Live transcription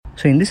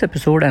So in this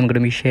episode, I'm going to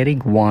be sharing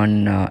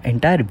one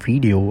entire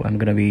video. I'm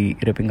going to be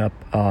ripping up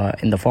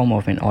in the form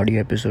of an audio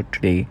episode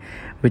today,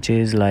 which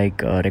is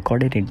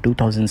recorded in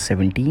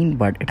 2017,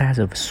 but it has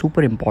a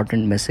super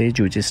important message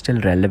which is still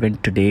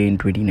relevant today in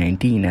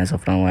 2019. As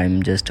of now,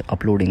 I'm just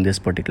uploading this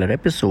particular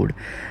episode.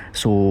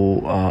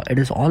 So it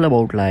is all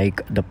about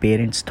the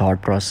parents'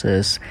 thought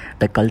process,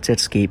 the culture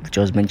scape, which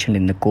was mentioned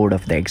in the Code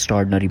of the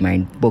Extraordinary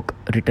Mind book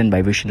written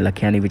by Vishen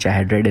Lakhiani, which I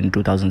had read in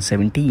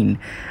 2017,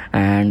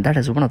 and that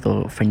is one of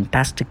the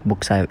fantastic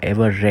books I've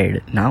ever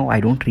read. Now I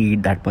don't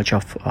read that much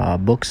of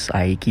books.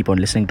 I keep on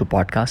listening to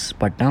podcasts,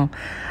 but now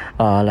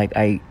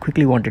I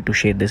quickly wanted to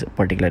share this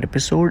particular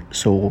episode.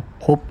 So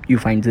hope you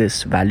find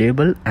this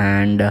valuable,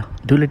 and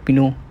do let me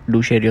know.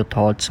 Do share your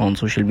thoughts on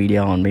social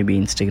media, on maybe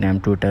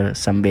Instagram, Twitter,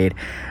 somewhere,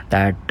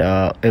 that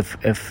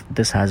if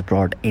this has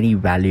brought any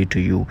value to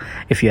you.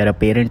 If you are a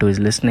parent who is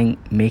listening,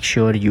 make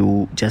sure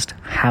you just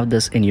have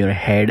this in your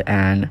head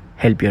and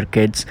help your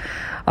kids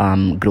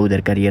grow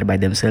their career by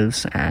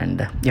themselves.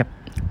 And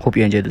hope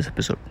you enjoy this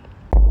episode.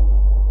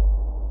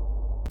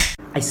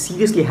 I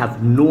seriously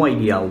have no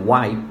idea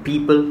why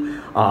people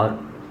are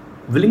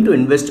willing to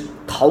invest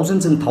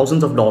thousands and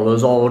thousands of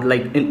dollars, or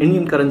in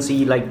Indian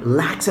currency,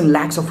 lakhs and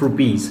lakhs of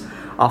rupees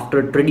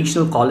after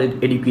traditional college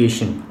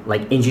education,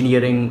 like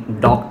engineering,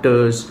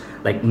 doctors,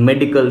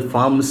 medical,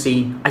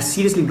 pharmacy. I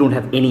seriously don't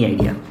have any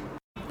idea.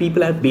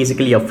 People are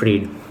basically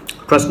afraid.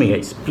 Trust me,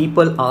 guys,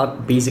 people are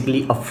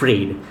basically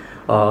afraid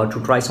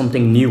to try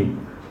something new,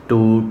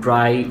 to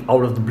try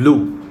out of the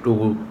blue,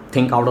 to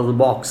think out of the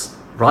box.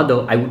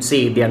 Rather, I would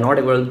say they are not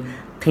even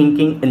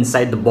thinking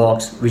inside the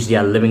box which they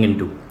are living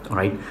into. All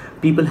right,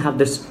 people have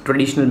this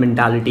traditional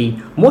mentality.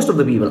 Most of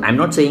the people, I'm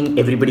not saying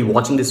everybody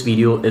watching this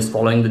video is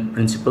following the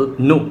principle.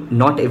 No,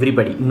 not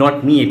everybody,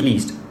 not me at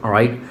least. All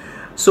right,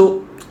 so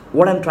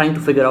what I'm trying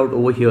to figure out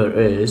over here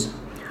is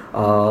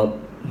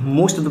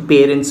most of the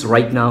parents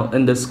right now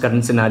in this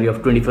current scenario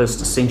of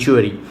 21st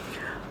century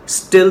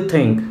still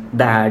think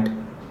that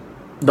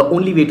the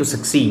only way to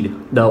succeed,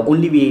 the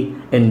only way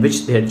in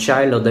which their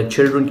child or their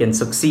children can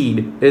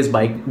succeed is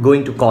by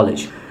going to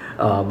college,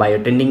 by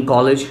attending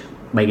college,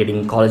 by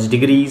getting college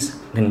degrees,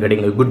 then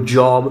getting a good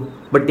job.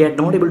 But they are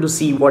not able to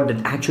see what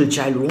that actual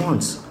child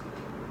wants.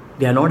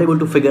 They are not able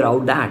to figure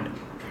out that.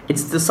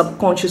 It's the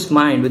subconscious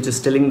mind which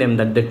is telling them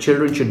that the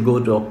children should go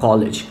to a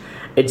college.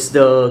 It's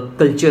the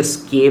culture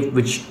scape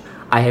which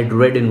I had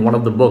read in one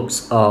of the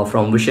books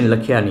from Vishen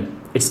Lakhiani.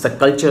 It's the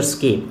culture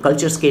scape.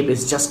 Culture scape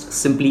is just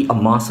simply a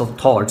mass of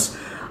thoughts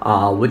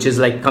which is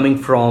coming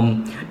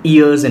from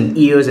years and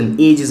years and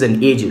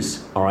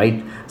ages, all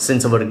right,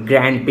 since our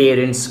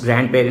grandparents,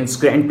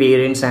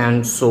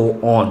 and so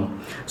on.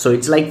 So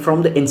it's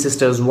from the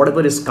ancestors,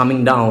 whatever is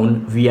coming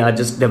down, we are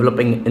just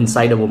developing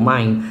inside our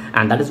mind,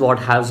 and that is what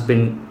has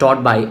been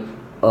taught by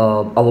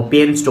our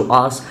parents to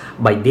us,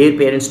 by their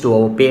parents to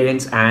our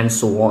parents, and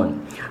so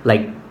on.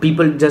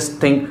 People just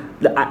think,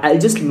 I'll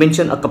just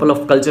mention a couple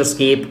of culture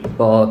scape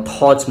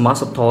thoughts,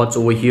 mass of thoughts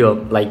over here.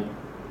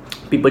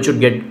 People should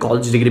get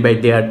college degree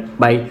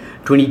by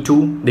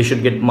 22. They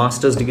should get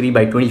master's degree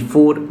by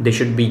 24. They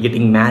should be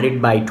getting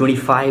married by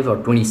 25 or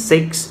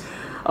 26.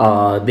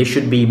 They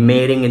should be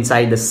marrying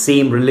inside the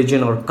same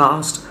religion or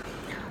caste.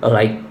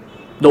 The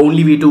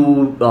only way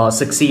to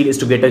succeed is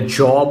to get a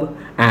job,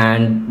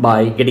 and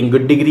by getting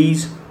good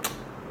degrees.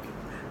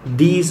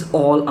 These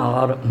all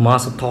are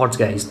mass of thoughts,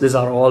 guys. These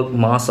are all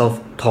mass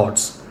of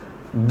thoughts.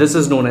 This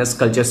is known as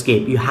culture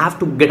scape. You have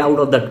to get out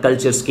of that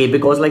culture scape,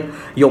 because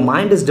your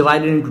mind is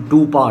divided into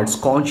two parts,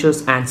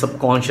 conscious and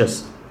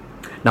subconscious.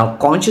 Now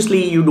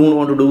consciously you don't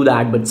want to do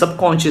that, but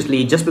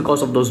subconsciously, just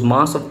because of those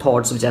mass of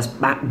thoughts which has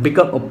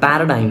become a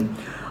paradigm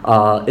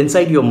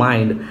inside your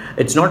mind,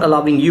 it's not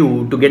allowing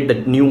you to get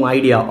that new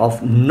idea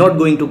of not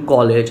going to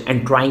college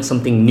and trying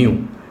something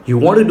new. You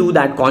want to do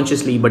that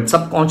consciously, but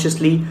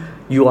subconsciously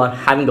you are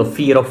having a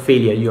fear of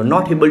failure. You're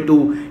not able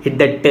to hit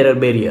that terror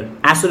barrier.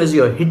 As soon as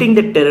you're hitting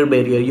that terror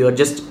barrier, you're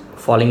just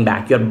falling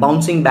back. You're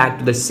bouncing back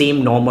to the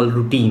same normal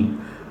routine,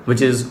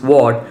 which is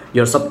what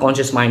your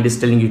subconscious mind is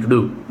telling you to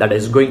do. That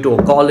is going to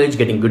a college,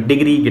 getting good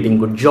degree, getting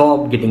good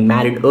job, getting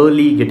married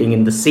early, getting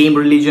in the same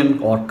religion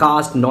or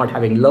caste, not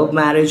having love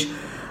marriage,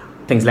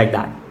 things like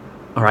that.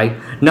 All right.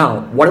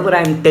 Now, whatever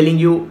I'm telling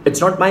you,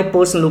 it's not my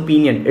personal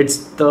opinion. It's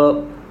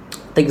the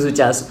things which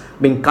has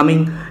been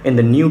coming in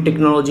the new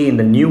technology, in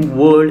the new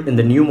world, in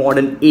the new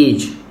modern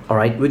age, all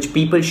right, which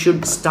people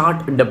should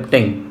start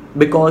adopting,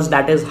 because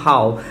that is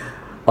how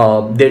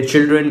their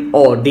children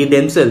or they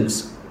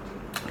themselves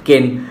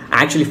can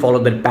actually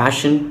follow their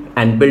passion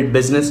and build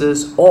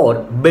businesses,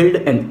 or build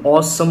an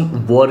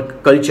awesome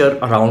work culture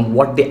around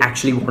what they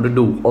actually want to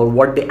do or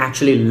what they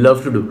actually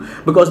love to do.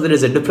 Because there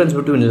is a difference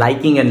between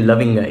liking and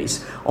loving,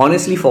 guys.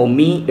 Honestly, for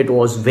me, it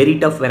was very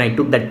tough when I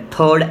took that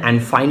third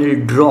and final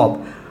drop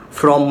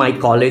from my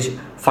college,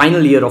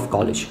 final year of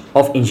college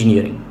of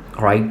engineering.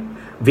 All right,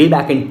 way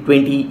back in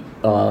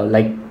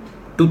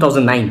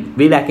 2009,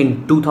 way back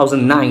in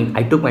 2009,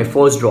 I took my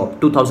first drop.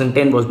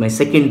 2010 was my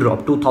second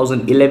drop.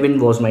 2011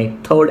 was my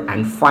third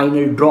and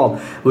final drop,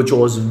 which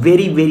was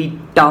very, very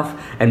tough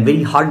and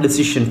very hard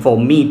decision for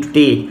me to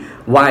take,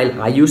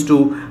 while I used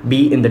to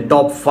be in the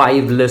top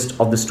 5 list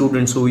of the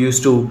students who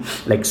used to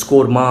like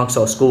score marks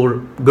or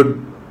score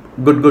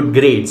good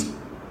grades.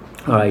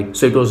 All right,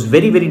 so it was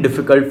very, very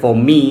difficult for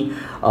me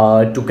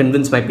to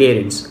convince my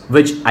parents,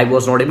 which I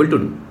was not able to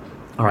do.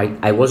 All right,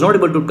 I was not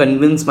able to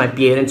convince my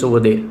parents over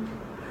there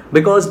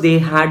because they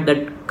had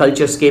that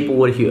culture scape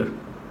over here.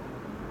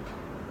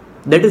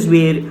 That is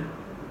where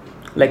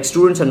like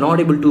students are not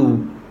able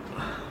to,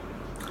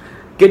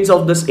 kids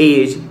of this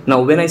age.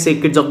 Now when I say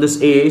kids of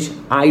this age,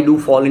 I do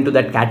fall into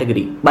that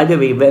category. By the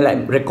way, while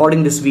I'm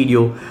recording this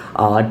video,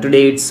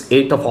 today it's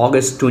 8th of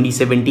August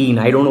 2017.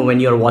 I don't know when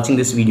you're watching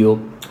this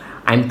video.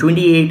 I'm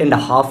 28 and a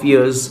half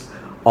years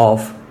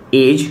of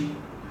age,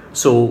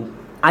 so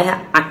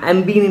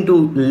I'm being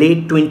into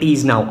late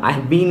 20s now. I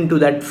have been into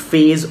that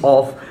phase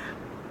of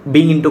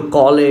being into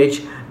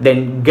college,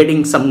 then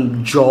getting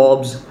some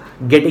jobs,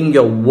 getting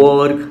your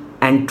work,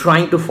 and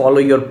trying to follow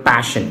your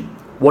passion,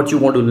 what you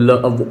want to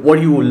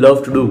what you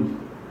love to do.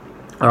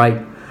 All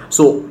right,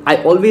 so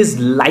I always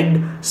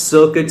liked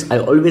circuits, I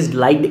always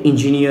liked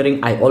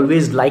engineering, I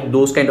always liked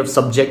those kind of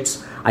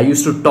subjects. I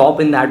used to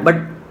top in that, but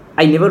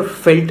I never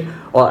felt,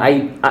 or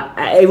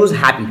I was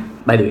happy.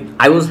 By the way,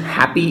 I was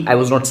happy, I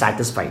was not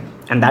satisfied,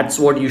 and that's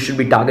what you should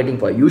be targeting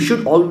for. You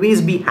should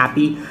always be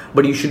happy,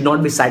 but you should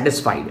not be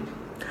satisfied,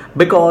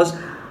 because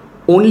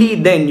only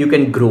then you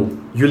can grow.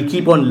 You'll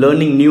keep on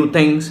learning new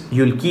things,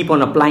 you'll keep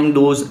on applying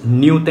those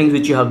new things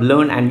which you have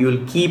learned, and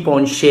you'll keep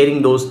on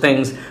sharing those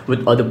things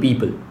with other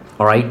people.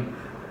 All right,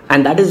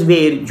 and that is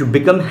where you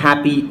become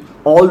happy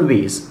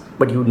always,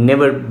 but you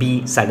never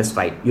be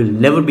satisfied. You'll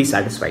never be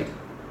satisfied,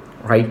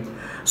 right?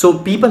 So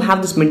people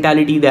have this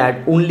mentality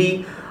that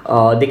only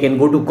they can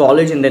go to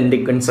college and then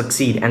they can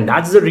succeed, and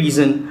that's the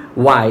reason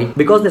why,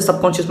 because the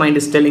subconscious mind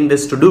is telling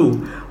this to do.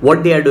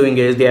 What they are doing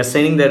is they are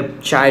sending their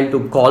child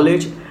to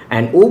college,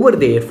 and over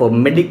there for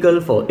medical,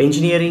 for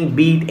engineering,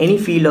 be it any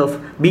field of,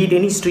 be it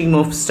any stream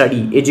of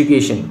study,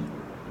 education,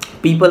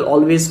 people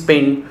always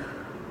spend,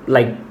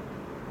 like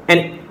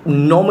an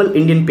normal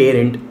Indian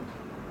parent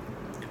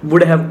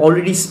would have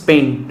already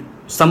spent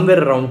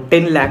somewhere around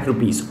 10 lakh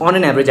rupees on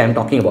an average. I'm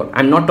talking about,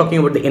 I'm not talking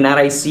about the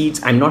NRI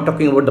seats, I'm not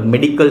talking about the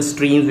medical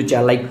streams which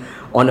are like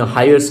on a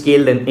higher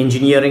scale than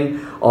engineering,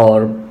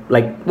 or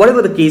like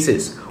whatever the case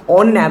is.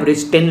 On an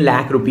average 10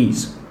 lakh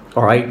rupees,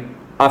 all right,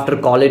 after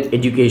college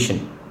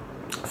education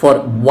for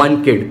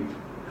one kid.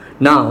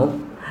 Now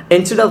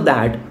instead of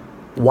that,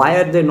 why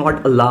are they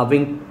not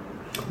allowing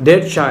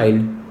their child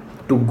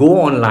to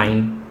go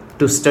online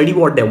to study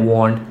what they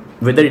want,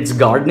 whether it's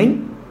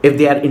gardening, if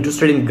they are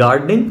interested in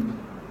gardening,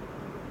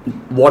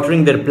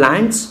 watering their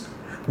plants,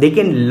 they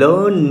can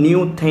learn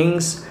new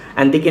things,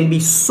 and they can be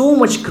so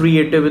much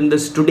creative in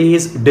this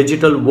today's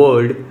digital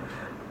world,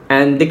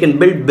 and they can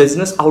build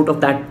business out of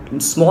that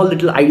small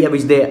little idea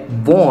which they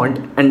want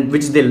and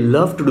which they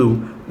love to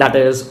do, that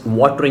is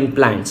watering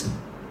plants.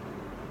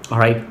 All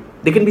right,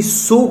 they can be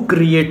so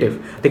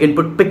creative, they can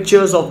put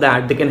pictures of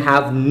that, they can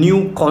have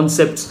new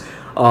concepts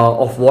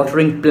of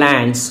watering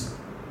plants.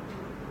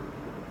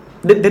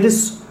 There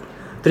is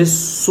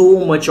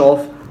so much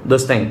of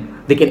this thing.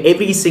 They can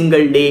every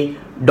single day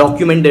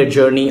document their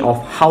journey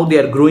of how they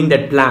are growing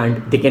that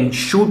plant. They can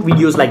shoot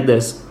videos like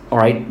this. All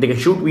right, they can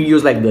shoot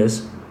videos like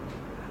this.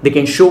 They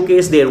can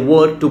showcase their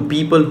work to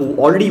people who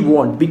already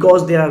want,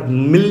 because there are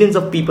millions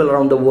of people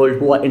around the world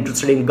who are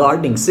interested in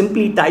gardening.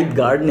 Simply type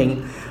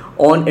gardening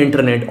on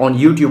internet, on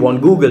YouTube, on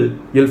Google,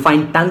 you'll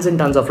find tons and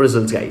tons of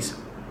results, guys.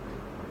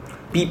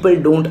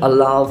 People don't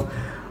allow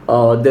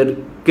their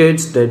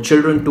kids, their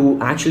children to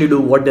actually do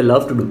what they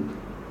love to do.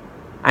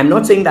 I'm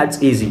not saying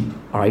that's easy.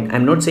 All right,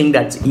 I'm not saying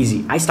that's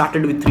easy. I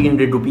started with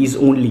 300 rupees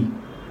only.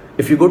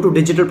 If you go to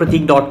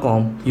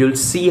digitalpratik.com, you'll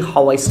see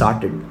how I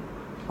started.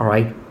 All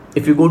right,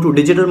 if you go to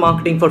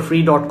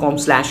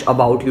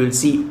digitalmarketingforfree.com/about, you'll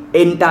see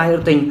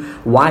entire thing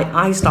why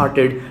I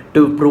started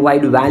to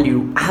provide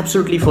value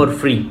absolutely for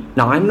free.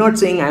 Now I'm not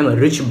saying I'm a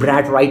rich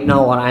brat right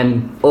now, or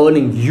I'm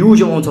earning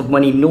huge amounts of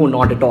money. No,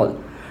 not at all.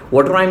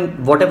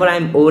 Whatever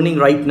I'm earning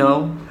right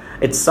now,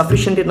 it's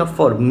sufficient enough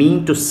for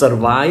me to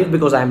survive,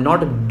 because I'm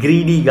not a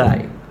greedy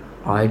guy.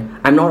 All right,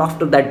 I'm not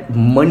after that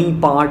money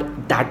part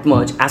that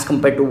much as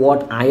compared to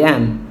what I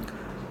am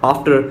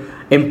after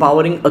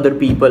empowering other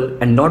people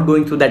and not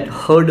going through that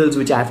hurdles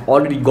which I've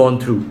already gone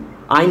through.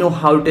 I know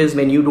how it is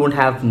when you don't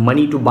have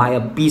money to buy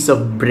a piece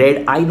of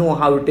bread. I know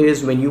how it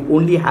is when you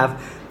only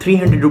have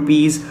 300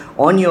 rupees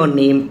on your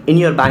name in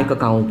your bank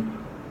account.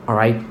 All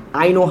right,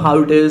 I know how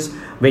it is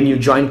when you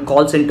join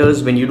call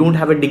centers, when you don't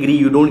have a degree,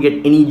 you don't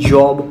get any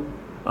job.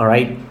 All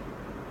right,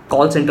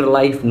 call center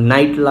life,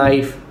 night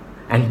life,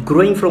 and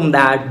growing from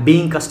that,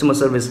 being customer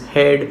service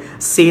head,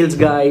 sales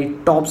guy,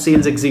 top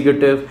sales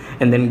executive,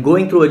 and then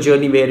going through a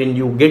journey wherein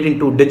you get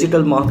into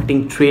digital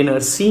marketing trainer,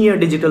 senior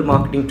digital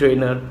marketing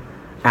trainer,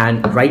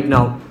 and right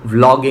now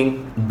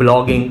vlogging,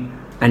 blogging,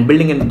 and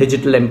building a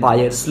digital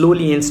empire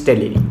slowly and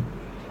steadily.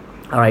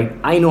 All right,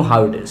 I know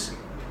how it is.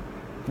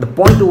 The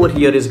point over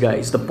here is,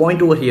 guys, the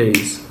point over here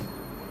is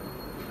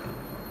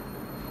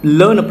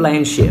learn, apply,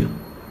 and share.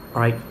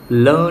 All right,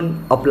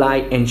 learn, apply,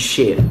 and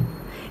share.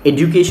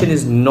 Education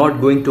is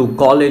not going to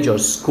college or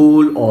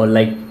school or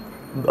like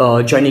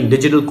joining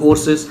digital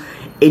courses.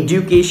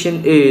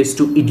 Education is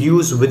to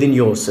educe within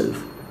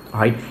yourself. All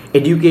right,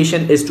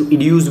 education is to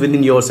educe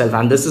within yourself,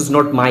 and this is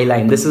not my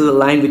line. This is a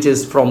line which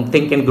is from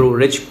Think and Grow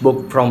Rich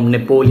book from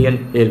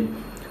Napoleon Hill.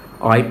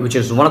 All right, which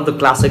is one of the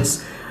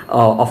classics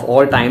of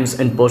all times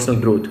in personal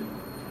growth.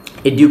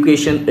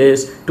 Education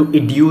is to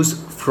educe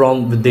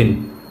from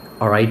within.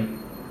 All right,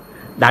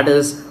 that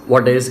is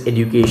what is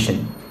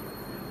education.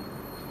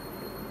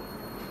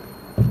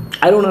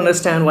 I don't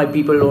understand why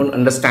people don't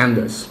understand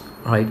this.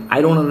 All right,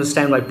 I don't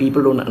understand why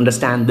people don't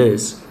understand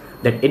this,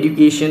 that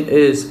education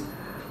is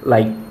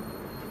like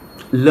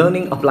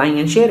learning, applying,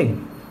 and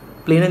sharing.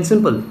 Plain and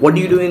simple. What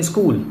do you do in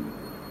school?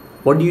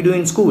 What do you do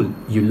in school?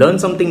 You learn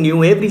something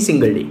new every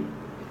single day.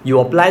 You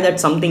apply that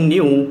something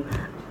new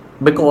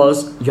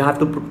because you have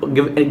to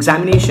give an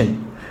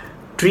examination.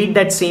 Treat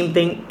that same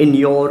thing in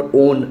your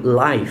own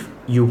life.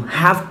 You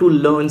have to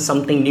learn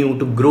something new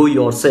to grow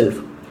yourself.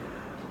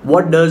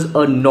 What does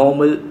a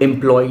normal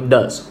employee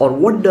does, or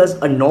what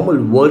does a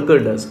normal worker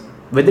does?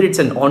 Whether it's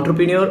an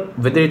entrepreneur,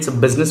 whether it's a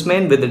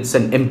businessman, whether it's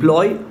an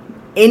employee,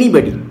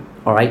 anybody.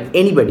 All right,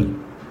 anybody.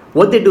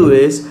 What they do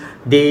is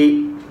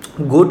they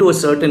go to a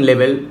certain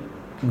level,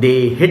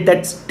 they hit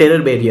that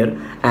terror barrier,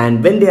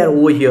 and when they are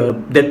over here,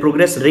 their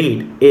progress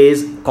rate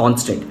is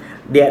constant.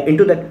 They are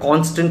into that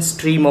constant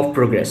stream of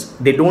progress.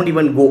 They don't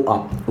even go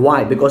up.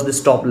 Why? Because they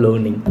stop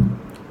learning.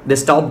 They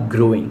stop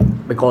growing.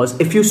 Because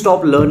if you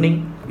stop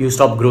learning, you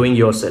stop growing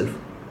yourself.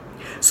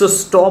 So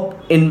stop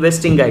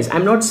investing, guys.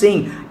 I'm not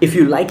saying if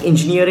you like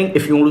engineering,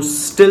 if you want to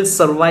still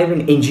survive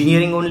in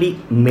engineering only,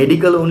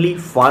 medical only,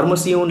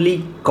 pharmacy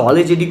only,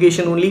 college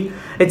education only,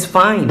 it's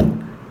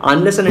fine.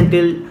 Unless and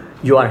until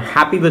you are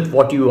happy with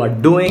what you are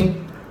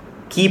doing,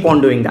 keep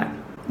on doing that.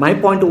 My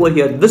point over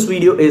here, this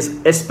video is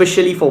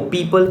especially for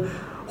people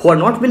who are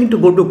not willing to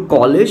go to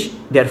college.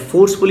 They are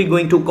forcefully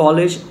going to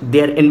college.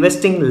 They are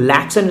investing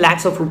lakhs and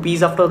lakhs of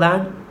rupees after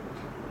that,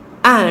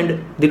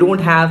 and they don't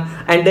have,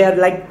 and they are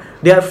like,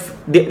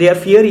 they are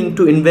fearing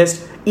to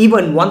invest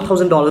even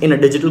 $1,000 in a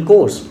digital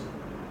course.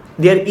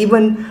 They are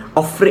even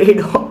afraid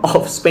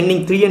of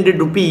spending 300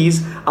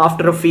 rupees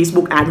after a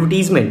Facebook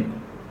advertisement.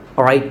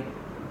 All right,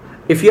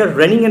 if you are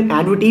running an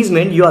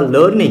advertisement, you are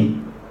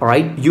learning. All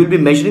right, you'll be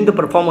measuring the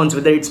performance,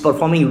 whether it's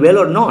performing well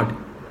or not.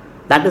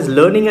 That is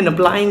learning and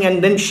applying,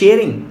 and then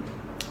sharing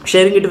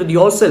it with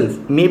yourself,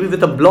 maybe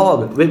with a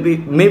blog,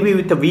 maybe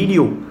with a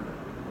video.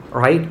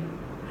 All right,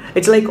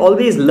 it's like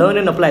always learn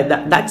and apply.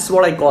 That's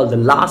what I call the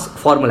LAS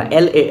formula,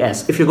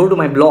 LAS. If you go to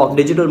my blog,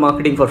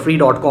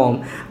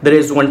 digitalmarketingforfree.com, there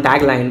is one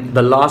tagline,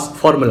 the LAS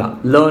formula: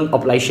 learn,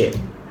 apply, share.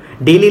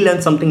 Daily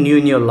learn something new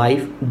in your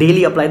life.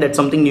 Daily apply that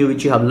something new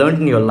which you have learned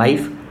in your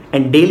life,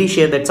 and daily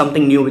share that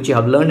something new which you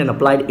have learned and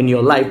applied in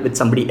your life with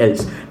somebody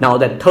else. Now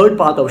that third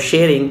path of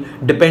sharing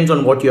depends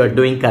on what you are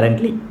doing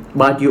currently,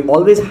 but you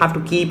always have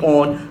to keep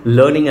on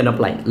learning and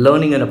applying,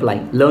 learning and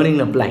applying,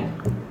 learning and applying.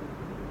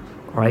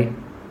 All right,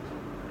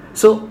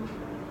 so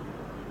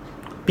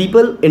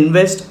people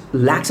invest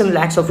lakhs and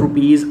lakhs of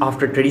rupees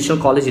after traditional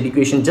college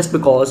education just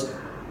because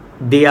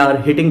they are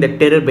hitting the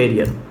terror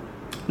barrier.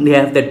 They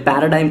have that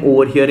paradigm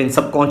over here in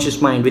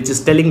subconscious mind which is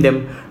telling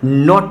them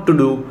not to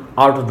do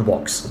out of the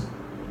box.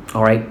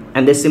 All right,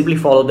 and they simply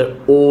follow the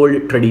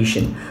old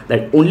tradition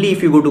that only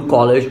if you go to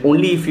college,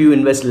 only if you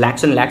invest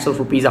lakhs and lakhs of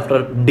rupees after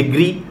a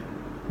degree,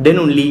 then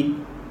only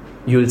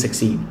you will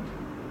succeed.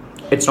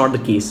 It's not the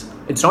case.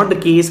 It's not the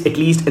case, at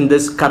least in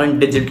this current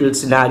digital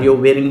scenario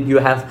wherein you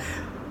have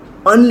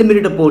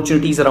unlimited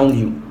opportunities around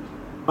you.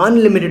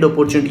 Unlimited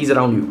opportunities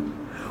around you.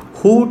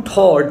 Who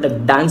thought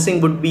that dancing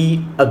would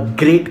be a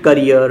great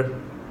career?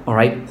 All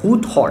right,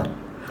 who thought?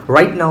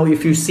 Right now,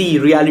 if you see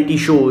reality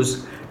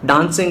shows,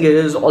 dancing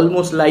is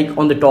almost like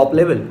on the top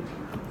level.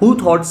 Who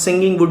thought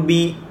singing would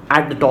be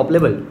at the top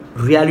level?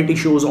 Reality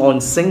shows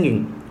on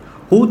singing.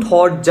 Who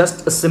thought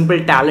just a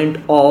simple talent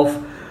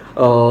of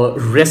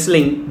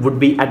wrestling would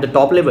be at the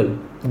top level?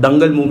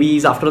 Dangal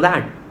movies after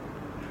that.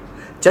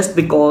 Just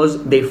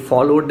because they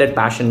followed their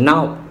passion.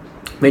 Now,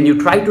 when you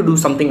try to do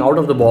something out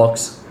of the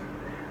box,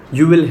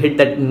 you will hit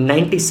that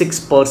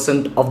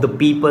 96% of the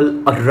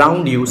people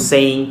around you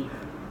saying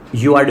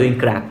you are doing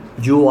crap,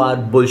 you are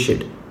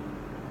bullshit,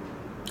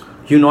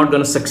 you're not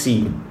going to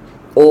succeed.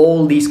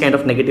 All these kind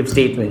of negative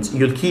statements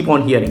you'll keep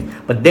on hearing.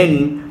 But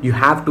then you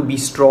have to be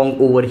strong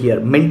over here,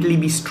 mentally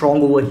be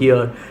strong over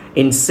here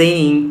in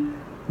saying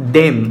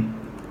them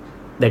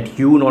that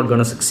you're not going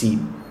to succeed.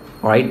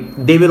 All right,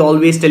 they will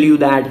always tell you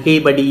that, hey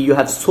buddy, you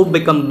have so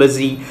become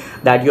busy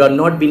that you are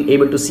not being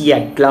able to see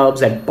at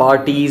clubs, at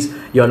parties,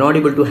 you are not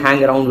able to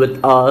hang around with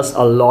us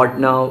a lot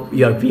now,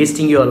 you are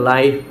wasting your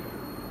life.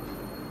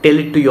 Tell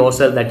it to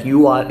yourself that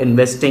you are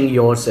investing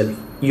yourself.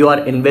 You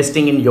are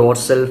investing in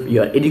yourself.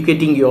 You are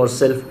educating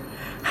yourself.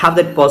 have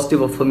that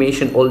positive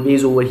affirmation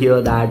always over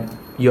here that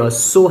you're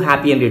so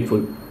happy and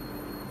grateful.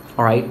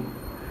 All right,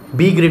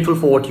 be grateful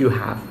for what you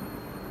have.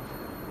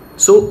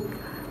 So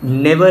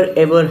never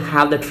ever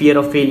have that fear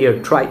of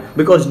failure. Try,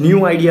 because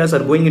new ideas are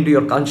going into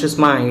your conscious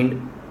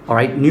mind. All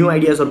right, new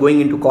ideas are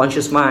going into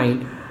conscious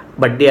mind,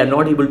 but they are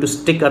not able to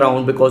stick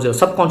around because your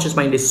subconscious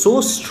mind is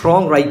so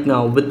strong right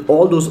now with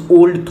all those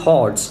old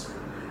thoughts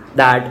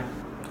that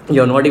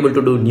you're not able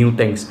to do new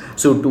things.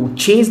 So to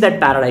change that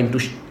paradigm, to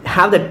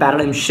have that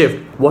paradigm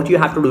shift, what you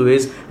have to do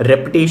is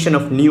repetition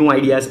of new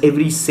ideas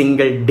every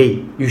single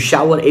day. You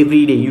shower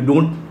every day. You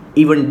don't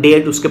even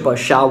dare to skip a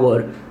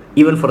shower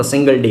even for a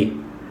single day.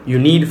 You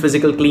need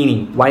physical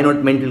cleaning. Why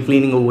not mental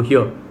cleaning over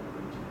here?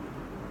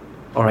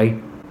 All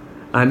right,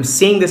 I'm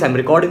saying this, I'm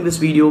recording this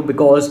video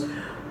because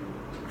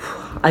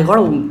I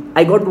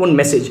got one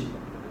message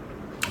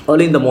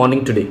early in the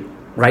morning today.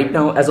 Right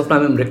now, as of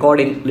now, I'm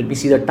recording. Let me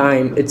see the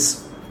time.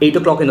 It's 8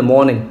 o'clock in the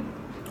morning.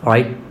 All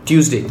right,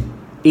 Tuesday,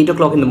 8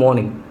 o'clock in the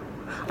morning.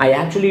 I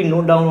actually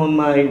note down on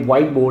my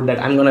whiteboard that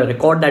I'm gonna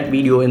record that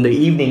video in the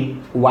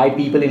evening. Why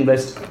people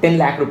invest 10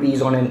 lakh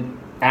rupees on an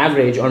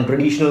average on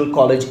traditional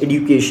college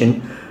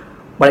education.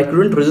 But I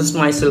couldn't resist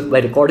myself by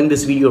recording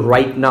this video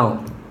right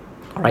now.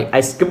 All right,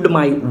 I skipped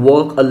my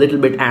work a little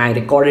bit and I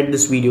recorded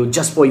this video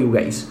just for you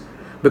guys.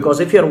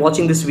 Because if you're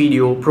watching this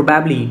video,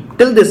 probably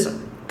till this,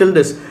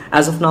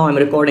 as of now I'm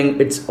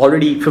recording, it's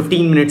already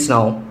 15 minutes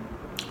now.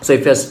 So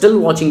if you're still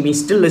watching me,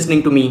 still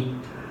listening to me,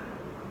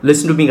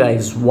 listen to me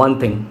guys, one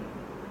thing.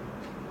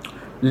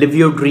 Live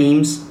your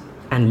dreams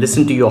and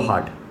listen to your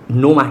heart,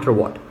 no matter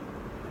what.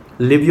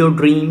 Live your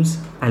dreams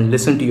and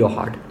listen to your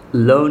heart.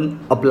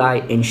 Learn, apply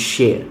and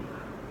share.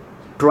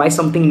 Try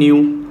something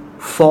new,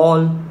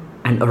 fall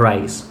and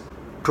arise.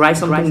 Try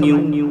something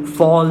new,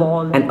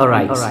 fall and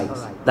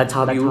arise. That's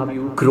how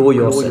you grow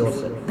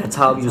yourself. That's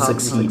how you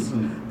succeed.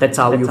 That's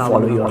how you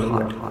follow your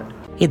heart.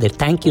 Hey there,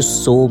 thank you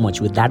so much.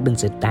 With that being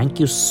said, thank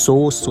you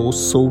so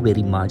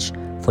very much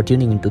for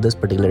tuning into this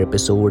particular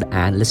episode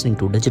and listening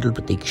to Digital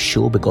Pratik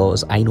show,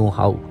 because I know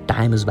how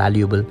time is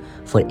valuable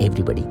for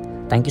everybody.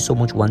 Thank you so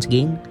much once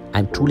again.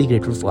 I'm truly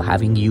grateful for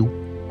having you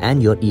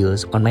and your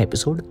ears on my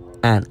episode,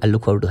 and I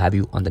look forward to have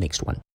you on the next one.